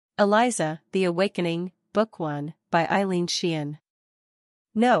Eliza, The Awakening, Book 1, by Eileen Sheehan.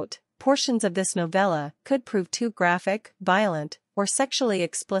 Note: portions of this novella could prove too graphic, violent, or sexually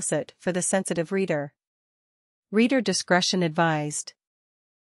explicit for the sensitive reader. Reader discretion advised.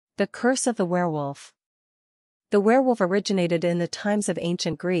 The Curse of the Werewolf. The werewolf originated in the times of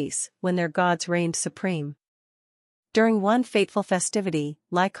ancient Greece, when their gods reigned supreme. During one fateful festivity,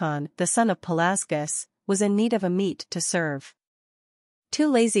 Lycon, the son of Pelasgus, was in need of a meat to serve. Too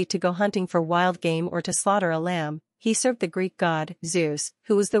lazy to go hunting for wild game or to slaughter a lamb, he served the Greek god, Zeus,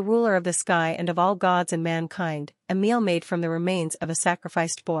 who was the ruler of the sky and of all gods and mankind, a meal made from the remains of a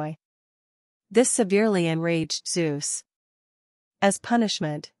sacrificed boy. This severely enraged Zeus. As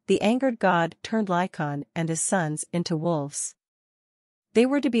punishment, the angered god turned Lycon and his sons into wolves. They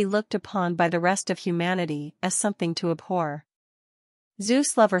were to be looked upon by the rest of humanity as something to abhor.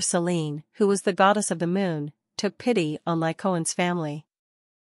 Zeus' lover Selene, who was the goddess of the moon, took pity on Lycaon's family.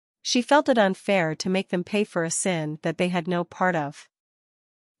 She felt it unfair to make them pay for a sin that they had no part of.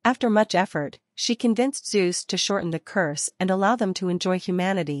 After much effort, she convinced Zeus to shorten the curse and allow them to enjoy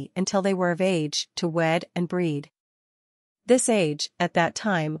humanity until they were of age to wed and breed. This age, at that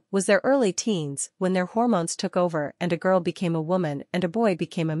time, was their early teens, when their hormones took over and a girl became a woman and a boy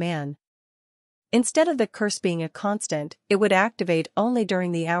became a man. Instead of the curse being a constant, it would activate only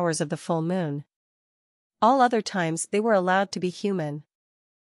during the hours of the full moon. All other times they were allowed to be human.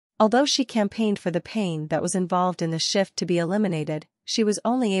 Although she campaigned for the pain that was involved in the shift to be eliminated, she was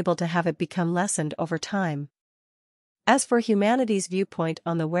only able to have it become lessened over time. As for humanity's viewpoint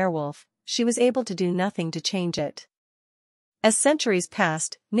on the werewolf, she was able to do nothing to change it. As centuries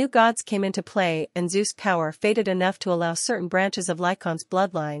passed, new gods came into play and Zeus' power faded enough to allow certain branches of Lycon's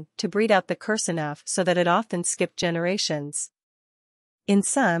bloodline to breed out the curse enough so that it often skipped generations. In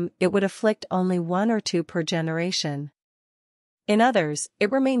some, it would afflict only one or two per generation. In others,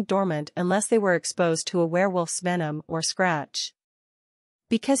 it remained dormant unless they were exposed to a werewolf's venom or scratch.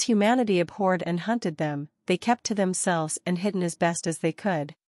 Because humanity abhorred and hunted them, they kept to themselves and hidden as best as they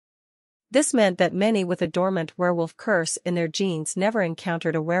could. This meant that many with a dormant werewolf curse in their genes never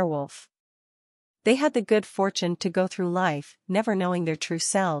encountered a werewolf. They had the good fortune to go through life, never knowing their true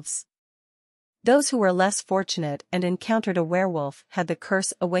selves. Those who were less fortunate and encountered a werewolf had the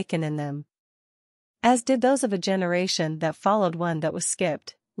curse awaken in them. As did those of a generation that followed one that was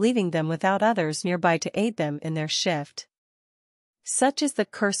skipped, leaving them without others nearby to aid them in their shift. Such is the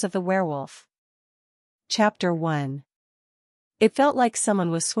curse of the werewolf. Chapter 1. It felt like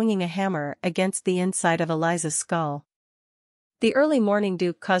someone was swinging a hammer against the inside of Eliza's skull. The early morning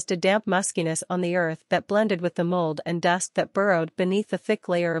dew caused a damp muskiness on the earth that blended with the mold and dust that burrowed beneath the thick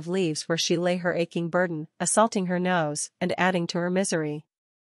layer of leaves where she lay, her aching burden, assaulting her nose and adding to her misery.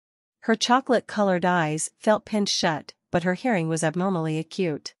 Her chocolate-colored eyes felt pinned shut, but her hearing was abnormally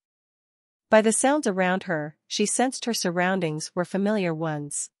acute. By the sounds around her, she sensed her surroundings were familiar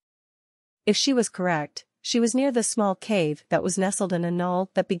ones. If she was correct, she was near the small cave that was nestled in a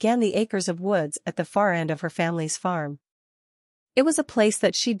knoll that began the acres of woods at the far end of her family's farm. It was a place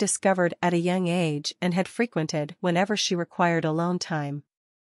that she'd discovered at a young age and had frequented whenever she required alone time.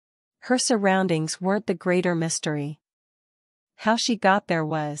 Her surroundings weren't the greater mystery. How she got there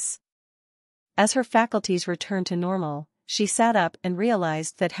was. As her faculties returned to normal, she sat up and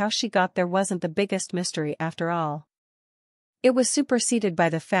realized that how she got there wasn't the biggest mystery after all. It was superseded by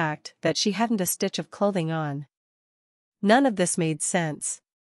the fact that she hadn't a stitch of clothing on. None of this made sense.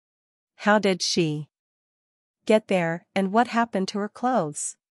 How did she get there, and what happened to her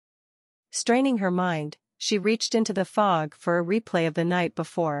clothes? Straining her mind, she reached into the fog for a replay of the night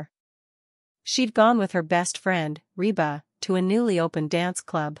before. She'd gone with her best friend, Reba, to a newly opened dance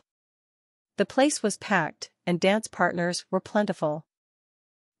club. The place was packed, and dance partners were plentiful.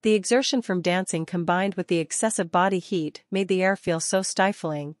 The exertion from dancing combined with the excessive body heat made the air feel so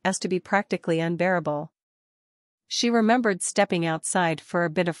stifling as to be practically unbearable. She remembered stepping outside for a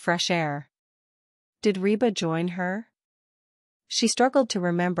bit of fresh air. Did Reba join her? She struggled to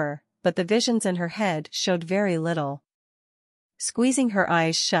remember, but the visions in her head showed very little. Squeezing her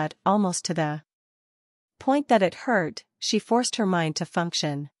eyes shut almost to the point that it hurt, she forced her mind to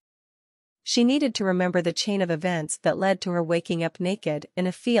function. She needed to remember the chain of events that led to her waking up naked in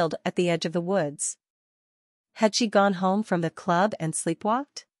a field at the edge of the woods. Had she gone home from the club and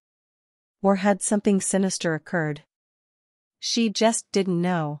sleepwalked? Or had something sinister occurred? She just didn't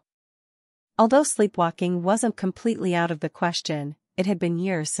know. Although sleepwalking wasn't completely out of the question, it had been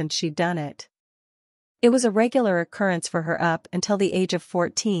years since she'd done it. It was a regular occurrence for her up until the age of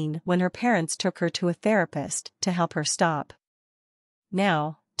 14 when her parents took her to a therapist to help her stop.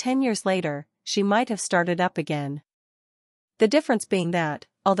 Now, 10 years later, she might have started up again. The difference being that,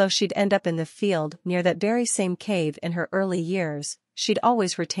 although she'd end up in the field near that very same cave in her early years, she'd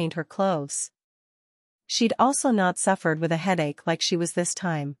always retained her clothes. She'd also not suffered with a headache like she was this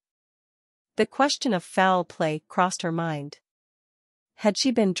time. The question of foul play crossed her mind. Had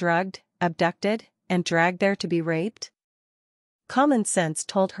she been drugged, abducted, and dragged there to be raped? Common sense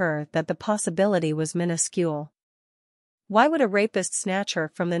told her that the possibility was minuscule. Why would a rapist snatch her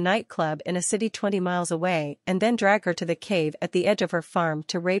from the nightclub in a city 20 miles away and then drag her to the cave at the edge of her farm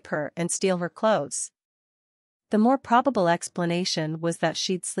to rape her and steal her clothes? The more probable explanation was that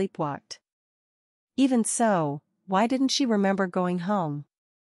she'd sleepwalked. Even so, why didn't she remember going home?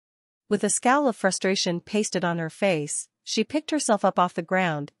 With a scowl of frustration pasted on her face, she picked herself up off the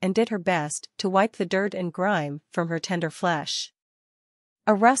ground and did her best to wipe the dirt and grime from her tender flesh.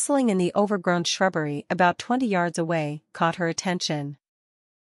 A rustling in the overgrown shrubbery about 20 yards away caught her attention.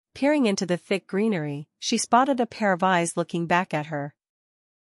 Peering into the thick greenery, she spotted a pair of eyes looking back at her.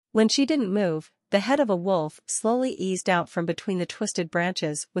 When she didn't move, the head of a wolf slowly eased out from between the twisted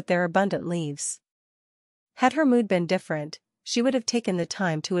branches with their abundant leaves. Had her mood been different, she would have taken the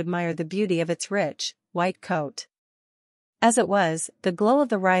time to admire the beauty of its rich, white coat. As it was, the glow of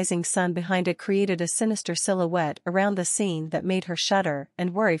the rising sun behind it created a sinister silhouette around the scene that made her shudder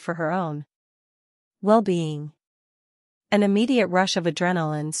and worry for her own well-being. An immediate rush of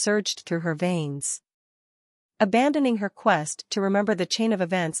adrenaline surged through her veins. Abandoning her quest to remember the chain of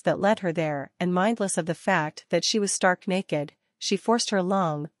events that led her there and mindless of the fact that she was stark naked, she forced her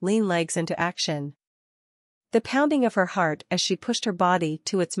long, lean legs into action. The pounding of her heart as she pushed her body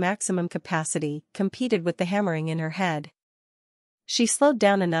to its maximum capacity competed with the hammering in her head. She slowed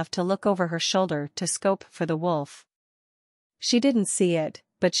down enough to look over her shoulder to scope for the wolf. She didn't see it,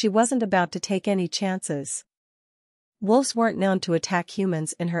 but she wasn't about to take any chances. Wolves weren't known to attack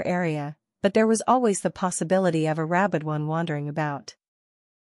humans in her area, but there was always the possibility of a rabid one wandering about.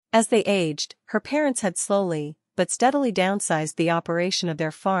 As they aged, her parents had slowly, but steadily downsized the operation of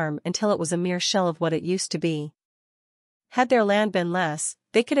their farm until it was a mere shell of what it used to be. Had their land been less,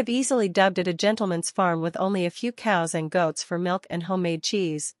 they could have easily dubbed it a gentleman's farm with only a few cows and goats for milk and homemade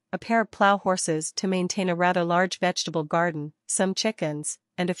cheese, a pair of plow horses to maintain a rather large vegetable garden, some chickens,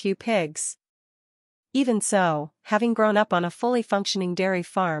 and a few pigs. Even so, having grown up on a fully functioning dairy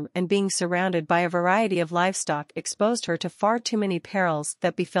farm and being surrounded by a variety of livestock exposed her to far too many perils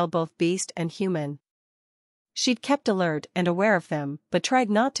that befell both beast and human. She'd kept alert and aware of them, but tried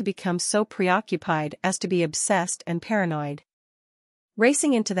not to become so preoccupied as to be obsessed and paranoid.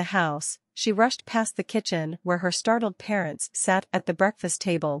 Racing into the house, she rushed past the kitchen where her startled parents sat at the breakfast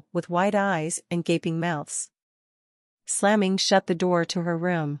table with wide eyes and gaping mouths. Slamming shut the door to her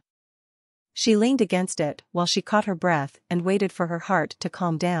room. She leaned against it while she caught her breath and waited for her heart to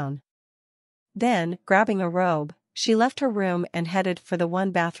calm down. Then, grabbing a robe, she left her room and headed for the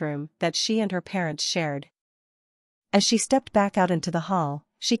one bathroom that she and her parents shared. As she stepped back out into the hall,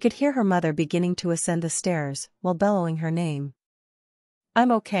 she could hear her mother beginning to ascend the stairs while bellowing her name.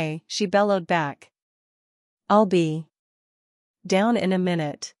 "I'm okay," she bellowed back. "I'll be down in a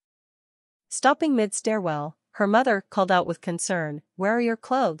minute." Stopping mid-stairwell, her mother called out with concern, "Where are your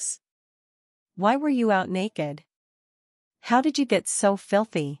clothes? Why were you out naked? How did you get so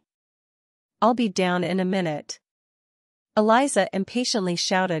filthy?" "I'll be down in a minute," Eliza impatiently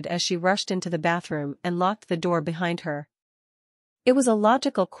shouted as she rushed into the bathroom and locked the door behind her. It was a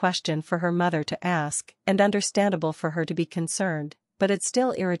logical question for her mother to ask, and understandable for her to be concerned, but it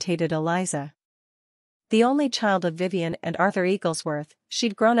still irritated Eliza. The only child of Vivian and Arthur Eaglesworth,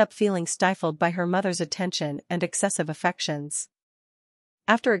 she'd grown up feeling stifled by her mother's attention and excessive affections.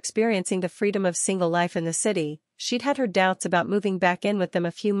 After experiencing the freedom of single life in the city, she'd had her doubts about moving back in with them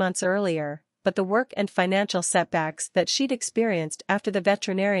a few months earlier, but the work and financial setbacks that she'd experienced after the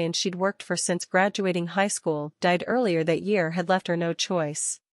veterinarian she'd worked for since graduating high school died earlier that year had left her no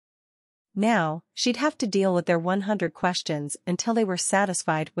choice. Now, she'd have to deal with their 100 questions until they were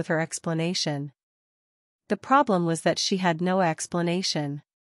satisfied with her explanation. The problem was that she had no explanation.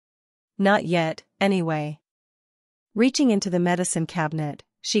 Not yet, anyway. Reaching into the medicine cabinet,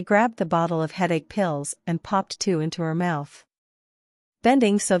 she grabbed the bottle of headache pills and popped 2 into her mouth.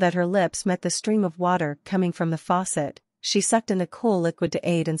 Bending so that her lips met the stream of water coming from the faucet, she sucked in the cool liquid to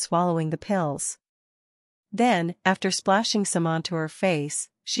aid in swallowing the pills. Then, after splashing some onto her face,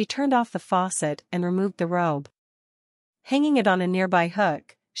 she turned off the faucet and removed the robe. Hanging it on a nearby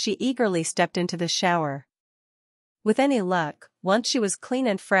hook, she eagerly stepped into the shower. With any luck, once she was clean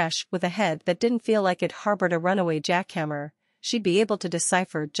and fresh with a head that didn't feel like it harbored a runaway jackhammer, she'd be able to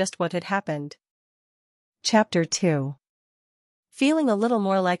decipher just what had happened. Chapter 2. Feeling a little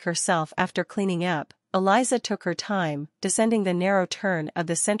more like herself after cleaning up, Eliza took her time, descending the narrow turn of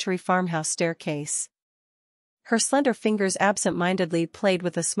the century farmhouse staircase. Her slender fingers absent-mindedly played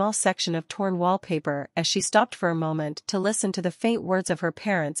with a small section of torn wallpaper as she stopped for a moment to listen to the faint words of her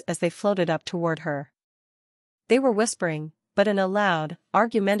parents as they floated up toward her. They were whispering, but in a loud,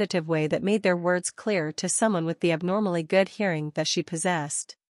 argumentative way that made their words clear to someone with the abnormally good hearing that she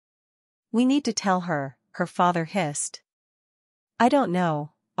possessed. "We need to tell her," her father hissed. "I don't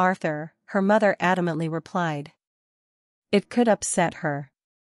know, Arthur," her mother adamantly replied. "It could upset her.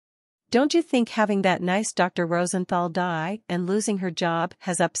 Don't you think having that nice Dr. Rosenthal die and losing her job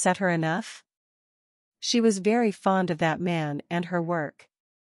has upset her enough? She was very fond of that man and her work.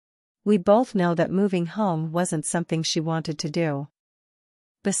 We both know that moving home wasn't something she wanted to do.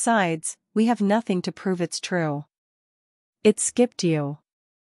 Besides, we have nothing to prove it's true. It skipped you.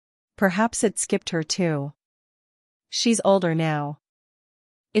 Perhaps it skipped her too. She's older now.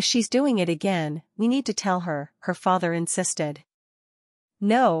 If she's doing it again, we need to tell her," her father insisted.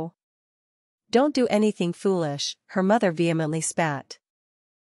 "No. Don't do anything foolish," her mother vehemently spat.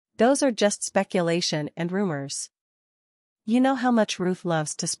 "Those are just speculation and rumors. You know how much Ruth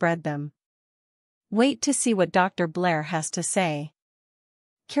loves to spread them. Wait to see what Dr. Blair has to say."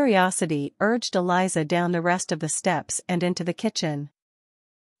 Curiosity urged Eliza down the rest of the steps and into the kitchen.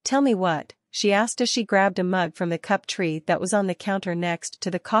 "Tell me what?" she asked as she grabbed a mug from the cup tree that was on the counter next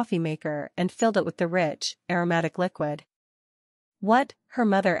to the coffee maker and filled it with the rich, aromatic liquid. "What?" her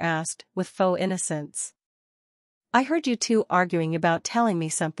mother asked, with faux innocence. "I heard you two arguing about telling me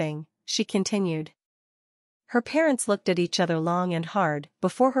something," she continued. Her parents looked at each other long and hard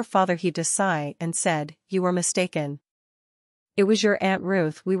before her father heaved a sigh and said, "You were mistaken. It was your Aunt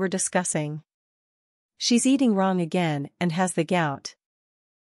Ruth we were discussing. She's eating wrong again and has the gout."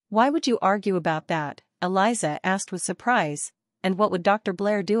 "Why would you argue about that?" Eliza asked with surprise, "and what would Dr.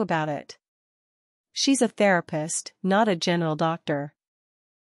 Blair do about it?" "She's a therapist, not a general doctor."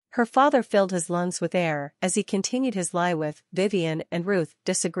 Her father filled his lungs with air as he continued his lie with, "Vivian and Ruth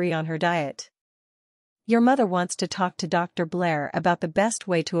disagree on her diet. Your mother wants to talk to Dr. Blair about the best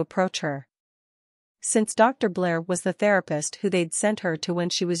way to approach her. Since Dr. Blair was the therapist who they'd sent her to when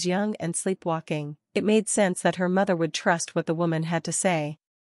she was young and sleepwalking, it made sense that her mother would trust what the woman had to say."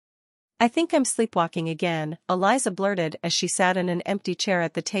 "I think I'm sleepwalking again," Eliza blurted as she sat in an empty chair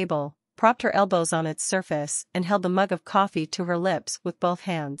at the table, propped her elbows on its surface and held the mug of coffee to her lips with both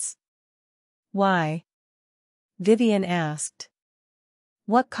hands. "Why?" Vivian asked.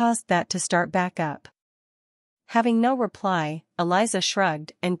 "What caused that to start back up?" Having no reply, Eliza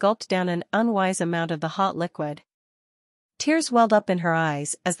shrugged and gulped down an unwise amount of the hot liquid. Tears welled up in her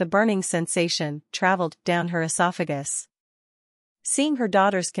eyes as the burning sensation traveled down her esophagus. Seeing her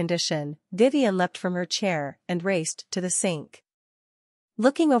daughter's condition, Vivian leapt from her chair and raced to the sink.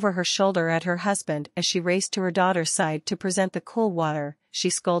 Looking over her shoulder at her husband as she raced to her daughter's side to present the cool water, she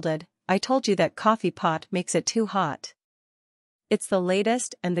scolded, "I told you that coffee pot makes it too hot." "It's the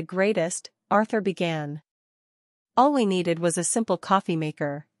latest and the greatest," Arthur began. "All we needed was a simple coffee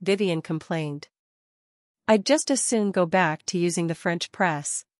maker," Vivian complained. "I'd just as soon go back to using the French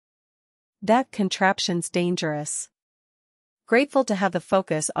press. That contraption's dangerous." Grateful to have the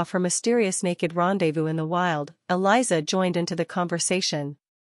focus off her mysterious naked rendezvous in the wild, Eliza joined into the conversation.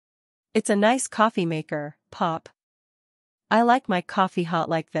 "It's a nice coffee maker, Pop. I like my coffee hot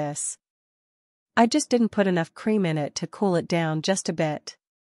like this. I just didn't put enough cream in it to cool it down just a bit."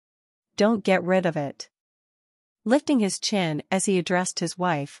 "Don't get rid of it." Lifting his chin as he addressed his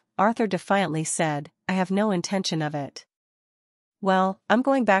wife, Arthur defiantly said, "I have no intention of it." "Well, I'm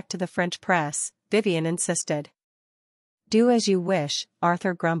going back to the French press," Vivian insisted. "Do as you wish,"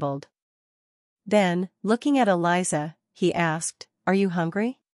 Arthur grumbled. Then, looking at Eliza, he asked, "Are you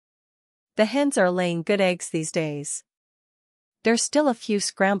hungry? The hens are laying good eggs these days. There's still a few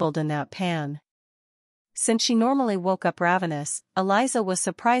scrambled in that pan." Since she normally woke up ravenous, Eliza was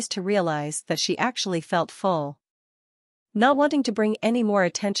surprised to realize that she actually felt full. Not wanting to bring any more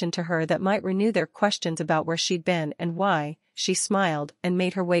attention to her that might renew their questions about where she'd been and why, she smiled and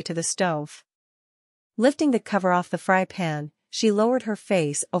made her way to the stove. Lifting the cover off the fry pan, she lowered her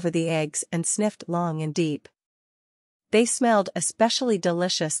face over the eggs and sniffed long and deep. They smelled especially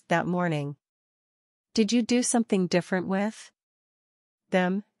delicious that morning. "Did you do something different with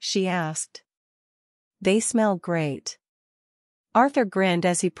them?" she asked. "They smell great." Arthur grinned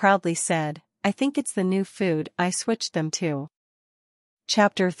as he proudly said, "I think it's the new food I switched them to."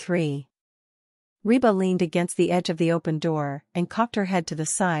 Chapter 3. Reba leaned against the edge of the open door and cocked her head to the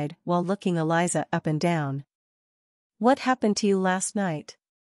side while looking Eliza up and down. "What happened to you last night?"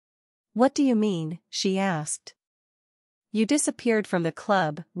 "What do you mean?" she asked. "You disappeared from the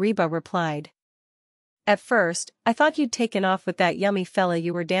club," Reba replied. At first, I thought you'd taken off with that yummy fella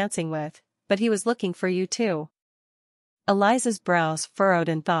you were dancing with, but he was looking for you too. Eliza's brows furrowed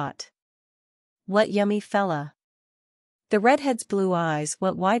in thought. What yummy fella? The redhead's blue eyes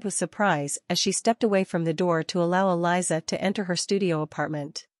went wide with surprise as she stepped away from the door to allow Eliza to enter her studio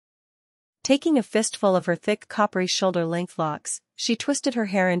apartment. Taking a fistful of her thick coppery shoulder-length locks, she twisted her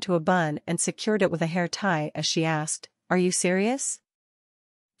hair into a bun and secured it with a hair tie as she asked, "Are you serious?"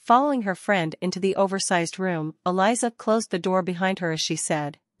 Following her friend into the oversized room, Eliza closed the door behind her as she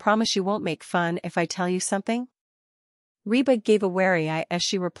said, "Promise you won't make fun if I tell you something?" Reba gave a wary eye as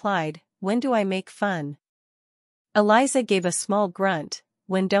she replied, "When do I make fun?" Eliza gave a small grunt,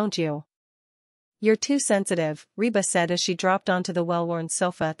 "When don't you?" "You're too sensitive," Reba said as she dropped onto the well-worn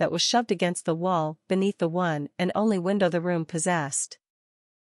sofa that was shoved against the wall beneath the one and only window the room possessed.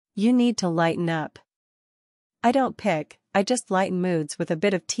 "You need to lighten up." "I don't pick, I just lighten moods with a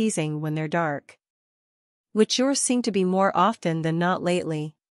bit of teasing when they're dark." "Which yours seem to be more often than not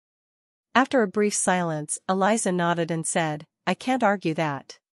lately." After a brief silence, Eliza nodded and said, "I can't argue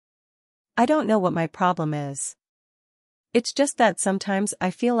that. I don't know what my problem is. It's just that sometimes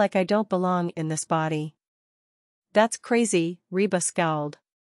I feel like I don't belong in this body." "That's crazy," Reba scowled.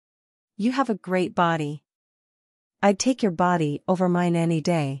 "You have a great body. I'd take your body over mine any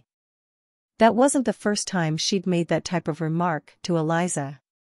day." That wasn't the first time she'd made that type of remark to Eliza.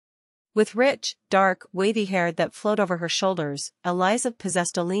 With rich, dark, wavy hair that flowed over her shoulders, Eliza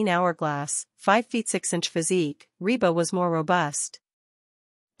possessed a lean hourglass, 5 feet 6 inch physique. Reba was more robust.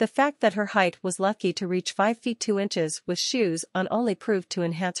 The fact that her height was lucky to reach 5 feet 2 inches with shoes on only proved to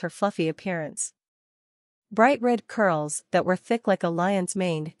enhance her fluffy appearance. Bright red curls that were thick like a lion's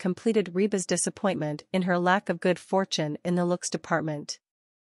mane completed Reba's disappointment in her lack of good fortune in the looks department.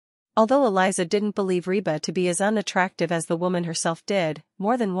 Although Eliza didn't believe Reba to be as unattractive as the woman herself did,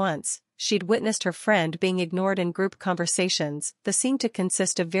 more than once, she'd witnessed her friend being ignored in group conversations that seemed to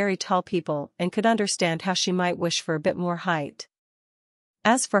consist of very tall people and could understand how she might wish for a bit more height.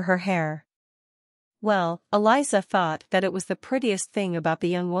 As for her hair, well, Eliza thought that it was the prettiest thing about the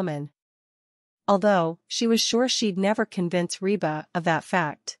young woman. Although, she was sure she'd never convince Reba of that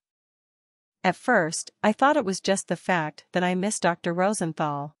fact. "At first, I thought it was just the fact that I missed Dr.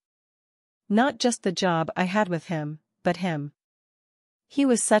 Rosenthal. Not just the job I had with him, but him. He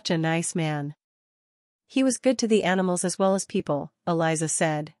was such a nice man. He was good to the animals as well as people," Eliza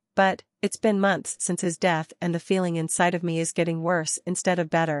said, "but it's been months since his death and the feeling inside of me is getting worse instead of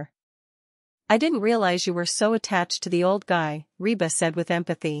better." "I didn't realize you were so attached to the old guy," Reba said with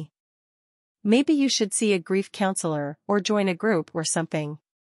empathy. "Maybe you should see a grief counselor or join a group or something."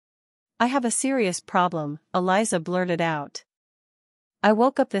 "I have a serious problem," Eliza blurted out. "I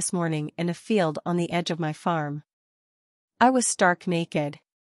woke up this morning in a field on the edge of my farm. I was stark naked.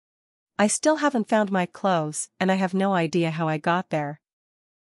 I still haven't found my clothes and I have no idea how I got there."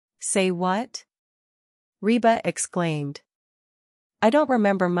 "Say what?" Reba exclaimed. "I don't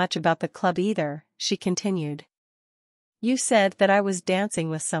remember much about the club either," she continued. "You said that I was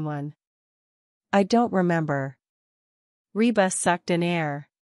dancing with someone." "I don't remember." Reba sucked in air.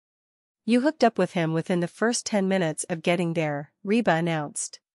 "You hooked up with him within the first 10 minutes of getting there," Reba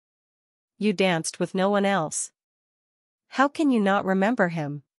announced. "You danced with no one else. How can you not remember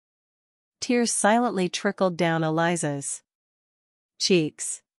him?" Tears silently trickled down Eliza's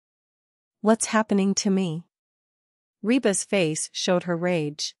cheeks. "What's happening to me?" Reba's face showed her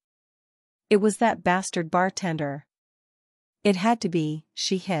rage. "It was that bastard bartender." "It had to be,"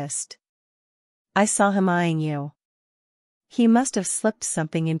 she hissed. "I saw him eyeing you. He must have slipped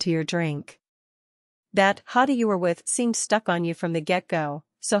something into your drink. That hottie you were with seemed stuck on you from the get-go,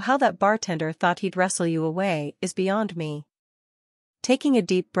 so how that bartender thought he'd wrestle you away is beyond me." Taking a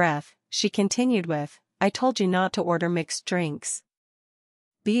deep breath, she continued with, "I told you not to order mixed drinks.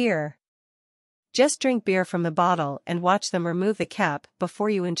 Beer. Just drink beer from the bottle and watch them remove the cap before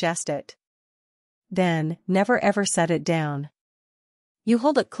you ingest it. Then, never ever set it down. You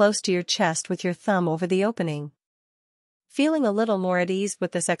hold it close to your chest with your thumb over the opening." Feeling a little more at ease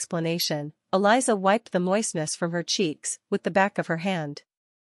with this explanation, Eliza wiped the moistness from her cheeks with the back of her hand.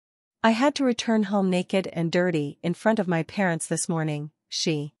 "I had to return home naked and dirty in front of my parents this morning,"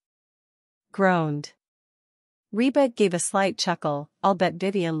 she groaned. Reba gave a slight chuckle. "I'll bet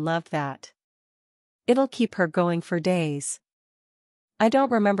Vivian loved that. It'll keep her going for days." "I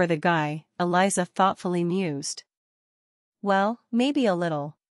don't remember the guy," Eliza thoughtfully mused. "Well, maybe a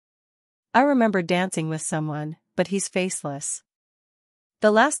little. I remember dancing with someone, but he's faceless.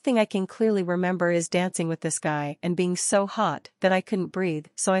 The last thing I can clearly remember is dancing with this guy and being so hot that I couldn't breathe,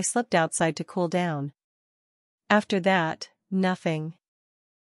 so I slipped outside to cool down. After that, nothing."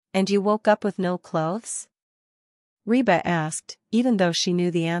 And you woke up with no clothes? Reba asked, even though she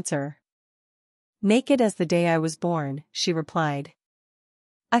knew the answer. Naked as the day I was born, she replied.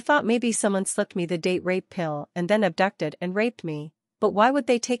 I thought maybe someone slipped me the date rape pill and then abducted and raped me, but why would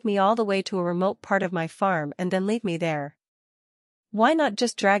they take me all the way to a remote part of my farm and then leave me there? Why not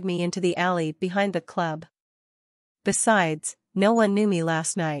just drag me into the alley behind the club? Besides, no one knew me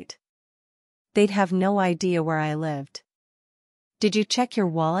last night. They'd have no idea where I lived. Did you check your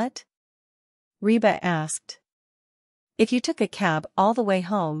wallet? Reba asked. If you took a cab all the way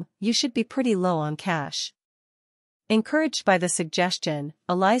home, you should be pretty low on cash. Encouraged by the suggestion,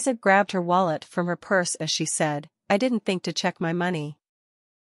 Eliza grabbed her wallet from her purse as she said, I didn't think to check my money.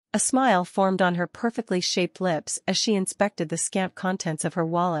 A smile formed on her perfectly shaped lips as she inspected the scant contents of her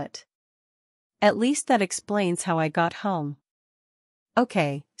wallet. At least that explains how I got home.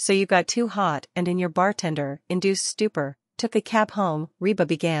 Okay, so you got too hot and in your bartender-induced stupor, took a cab home, Reba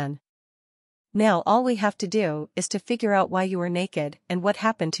began. Now all we have to do is to figure out why you were naked and what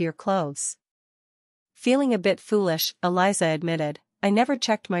happened to your clothes. Feeling a bit foolish, Eliza admitted, I never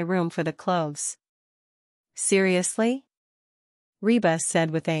checked my room for the clothes. Seriously? Reba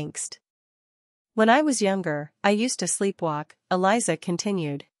said with angst. When I was younger, I used to sleepwalk, Eliza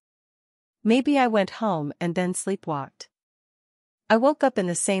continued. Maybe I went home and then sleepwalked. I woke up in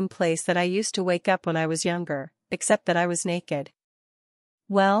the same place that I used to wake up when I was younger, except that I was naked.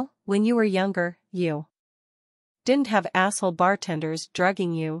 Well, when you were younger, you didn't have asshole bartenders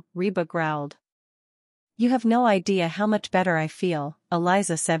drugging you, Reba growled. You have no idea how much better I feel,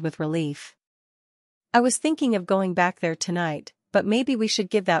 Eliza said with relief. I was thinking of going back there tonight, but maybe we should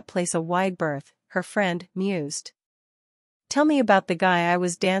give that place a wide berth, her friend mused. Tell me about the guy I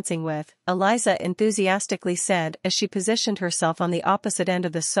was dancing with, Eliza enthusiastically said as she positioned herself on the opposite end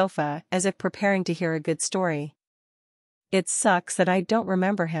of the sofa as if preparing to hear a good story. It sucks that I don't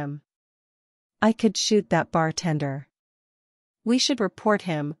remember him. I could shoot that bartender. We should report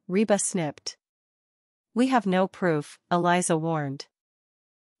him, Reba snipped. We have no proof, Eliza warned.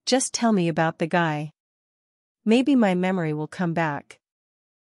 Just tell me about the guy. Maybe my memory will come back.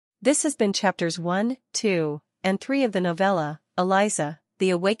 This has been chapters 1, 2, and 3 of the novella, Eliza, The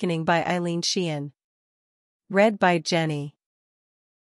Awakening by Eileen Sheehan. Read by Jenny.